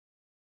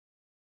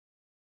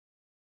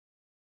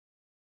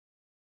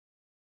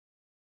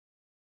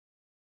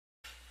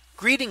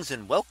Greetings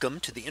and welcome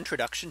to the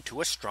introduction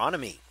to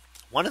astronomy.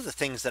 One of the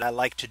things that I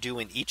like to do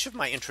in each of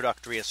my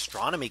introductory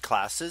astronomy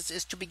classes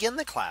is to begin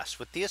the class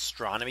with the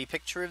astronomy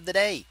picture of the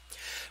day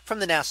from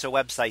the NASA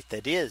website,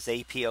 that is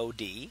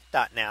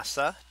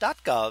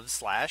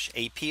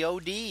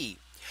apod.nasa.gov/apod.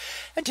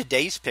 And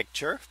today's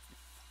picture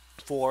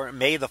for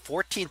May the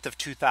 14th of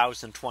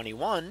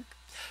 2021.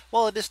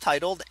 Well, it is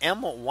titled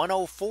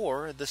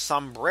M104, the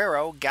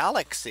Sombrero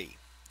Galaxy.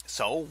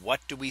 So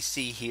what do we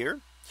see here?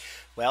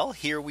 Well,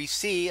 here we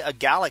see a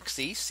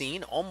galaxy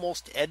seen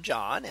almost edge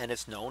on, and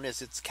it's known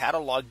as its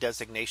catalog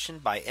designation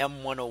by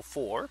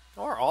M104,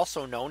 or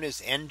also known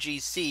as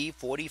NGC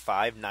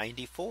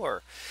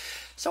 4594.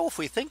 So if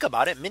we think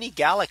about it, many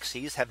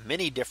galaxies have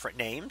many different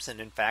names. And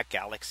in fact,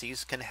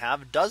 galaxies can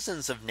have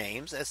dozens of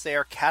names as they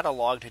are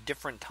cataloged at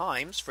different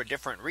times for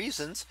different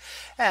reasons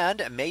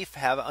and may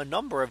have a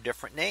number of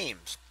different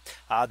names.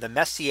 The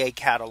Messier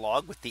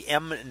catalog with the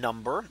M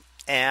number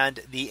and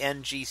the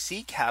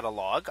NGC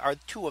catalog are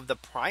two of the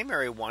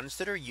primary ones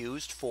that are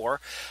used for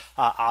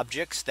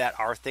objects that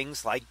are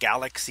things like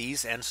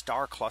galaxies and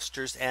star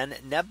clusters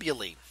and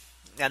nebulae.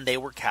 And they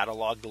were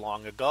cataloged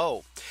long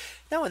ago.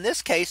 Now, in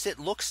this case, it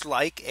looks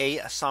like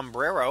a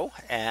sombrero,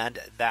 and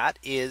that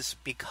is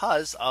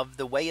because of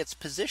the way it's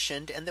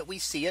positioned and that we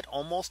see it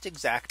almost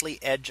exactly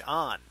edge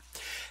on.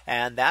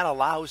 And that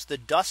allows the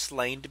dust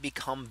lane to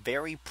become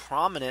very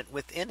prominent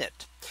within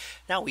it.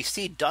 Now we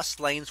see dust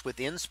lanes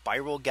within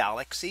spiral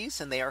galaxies,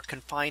 and they are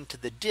confined to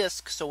the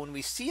disk. So when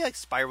we see a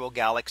spiral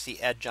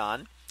galaxy edge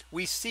on,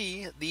 we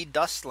see the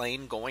dust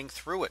lane going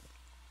through it.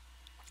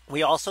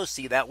 We also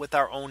see that with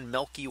our own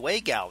Milky Way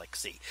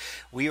galaxy.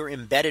 We are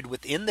embedded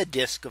within the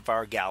disk of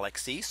our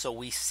galaxy, so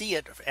we see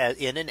it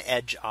in an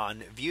edge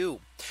on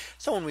view.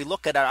 So when we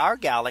look at our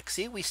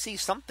galaxy, we see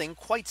something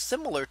quite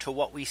similar to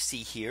what we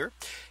see here,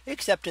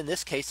 except in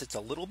this case it's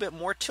a little bit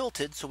more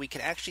tilted, so we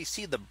can actually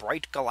see the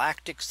bright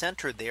galactic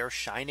center there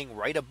shining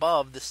right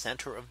above the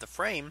center of the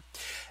frame,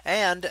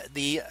 and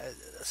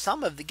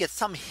get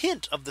some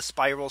hint of the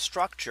spiral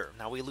structure.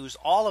 Now we lose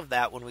all of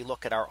that when we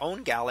look at our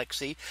own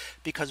galaxy,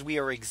 because we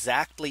are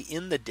exactly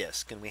in the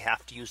disk, and we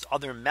have to use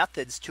other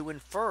methods to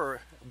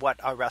infer what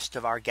the rest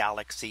of our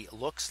galaxy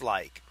looks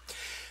like.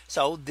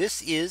 So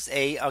this is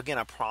again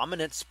a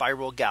prominent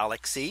spiral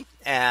galaxy,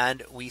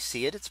 and we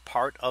see it. It's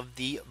part of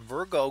the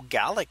Virgo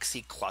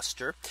galaxy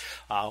cluster,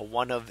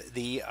 one of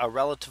the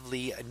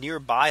relatively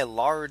nearby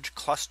large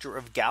cluster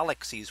of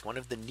galaxies, one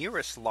of the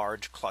nearest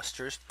large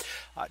clusters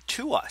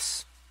to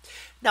us.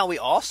 Now we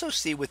also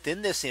see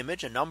within this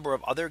image a number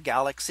of other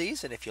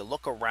galaxies. And if you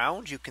look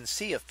around, you can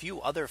see a few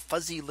other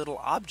fuzzy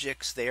little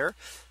objects there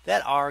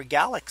that are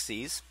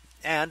galaxies.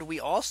 And we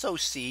also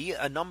see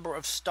a number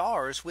of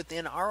stars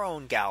within our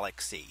own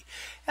galaxy.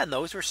 And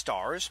those are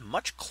stars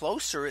much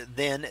closer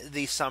than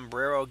the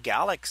Sombrero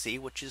Galaxy,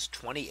 which is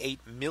 28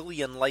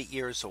 million light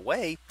years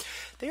away.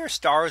 They are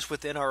stars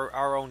within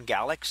our own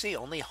galaxy,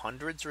 only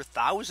hundreds or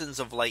thousands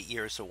of light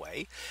years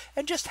away,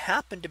 and just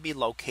happen to be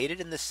located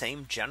in the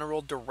same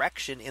general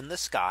direction in the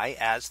sky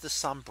as the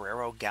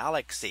Sombrero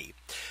Galaxy.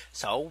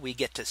 So we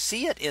get to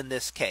see it in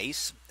this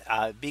case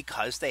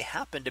because they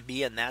happen to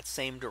be in that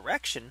same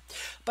direction,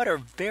 but are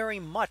very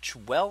much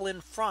well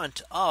in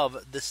front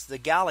of the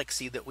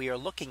galaxy that we are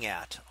looking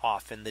at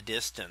off in the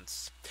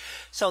distance.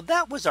 So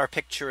that was our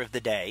picture of the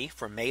day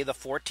for May the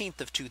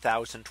 14th of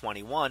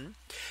 2021.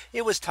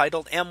 It was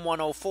titled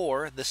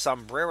M104, the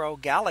Sombrero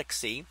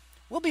Galaxy.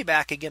 We'll be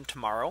back again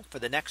tomorrow for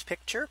the next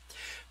picture,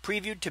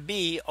 previewed to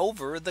be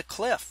over the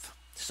cliff.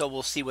 So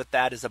we'll see what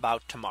that is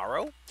about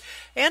tomorrow.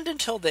 And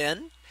until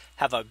then,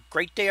 have a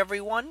great day,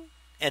 everyone.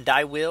 And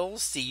I will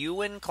see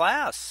you in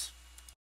class.